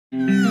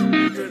You're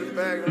the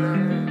bag now.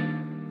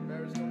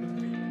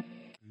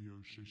 Yo,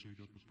 Shay Shay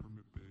got the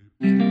permit, babe.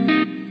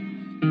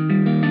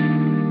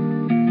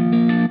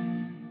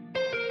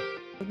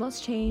 The world's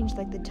changed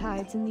like the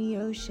tides in the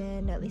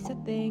ocean. At least I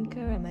think,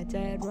 or am I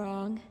dead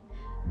wrong?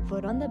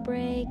 Foot on the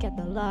brake at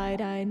the light,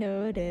 I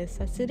notice.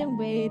 I sit and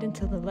wait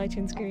until the light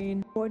turns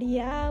green. 40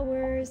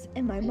 hours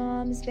in my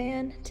mom's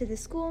van to the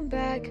school and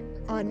back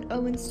on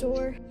Owen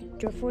store.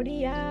 Drove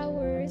 40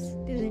 hours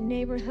through the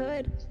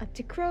neighborhood up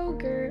to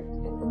Kroger.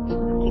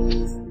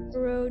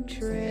 Road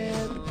trip.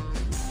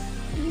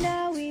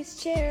 Now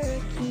East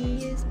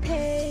Cherokee is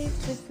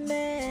paved with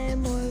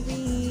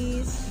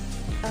memories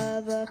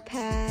of a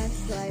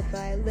past life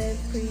I lived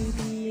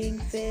pre-being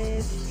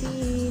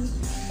 15.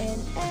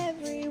 And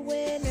every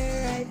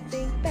winter I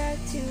think back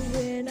to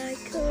when I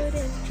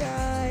couldn't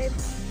drive.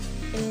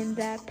 In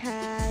that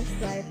past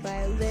life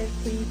I lived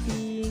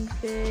pre-being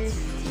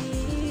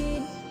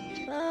 15.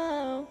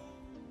 Oh,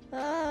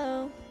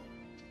 oh,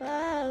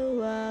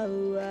 oh,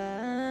 oh,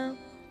 oh,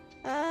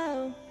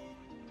 oh,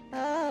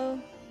 oh,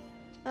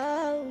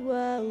 oh,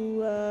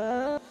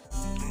 oh,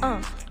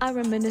 oh. I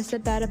reminisce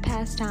about a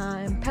past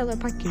time. Parallel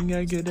parking,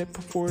 I get it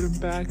before the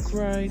back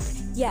right.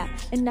 Yeah,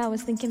 and I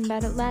was thinking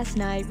about it last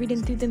night.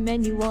 Reading through the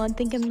menu while I'm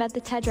thinking about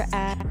the Tedra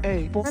app.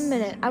 Hey, For a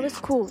minute, I was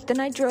cool. Then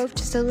I drove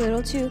just a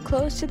little too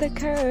close to the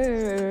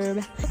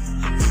curb.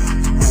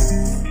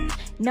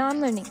 Now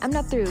I'm learning, I'm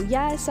not through.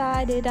 Yeah, I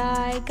decided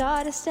I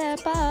gotta step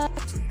up.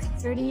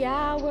 30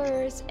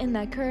 hours in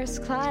that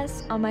cursed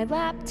class on my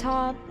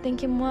laptop,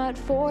 thinking what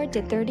for.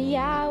 Did 30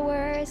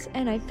 hours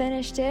and I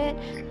finished it.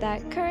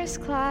 That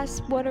cursed class,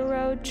 what a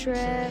road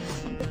trip.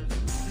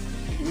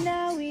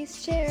 Now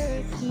East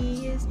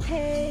Cherokee is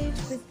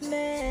paved with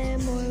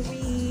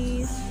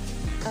memories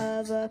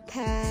of a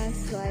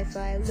past life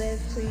I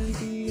lived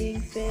pre-being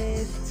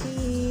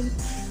 15.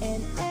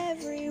 And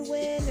every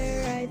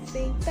winter I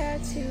think back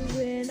to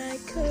when I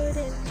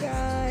couldn't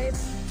drive.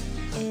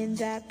 In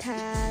that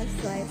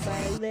past life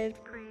I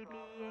lived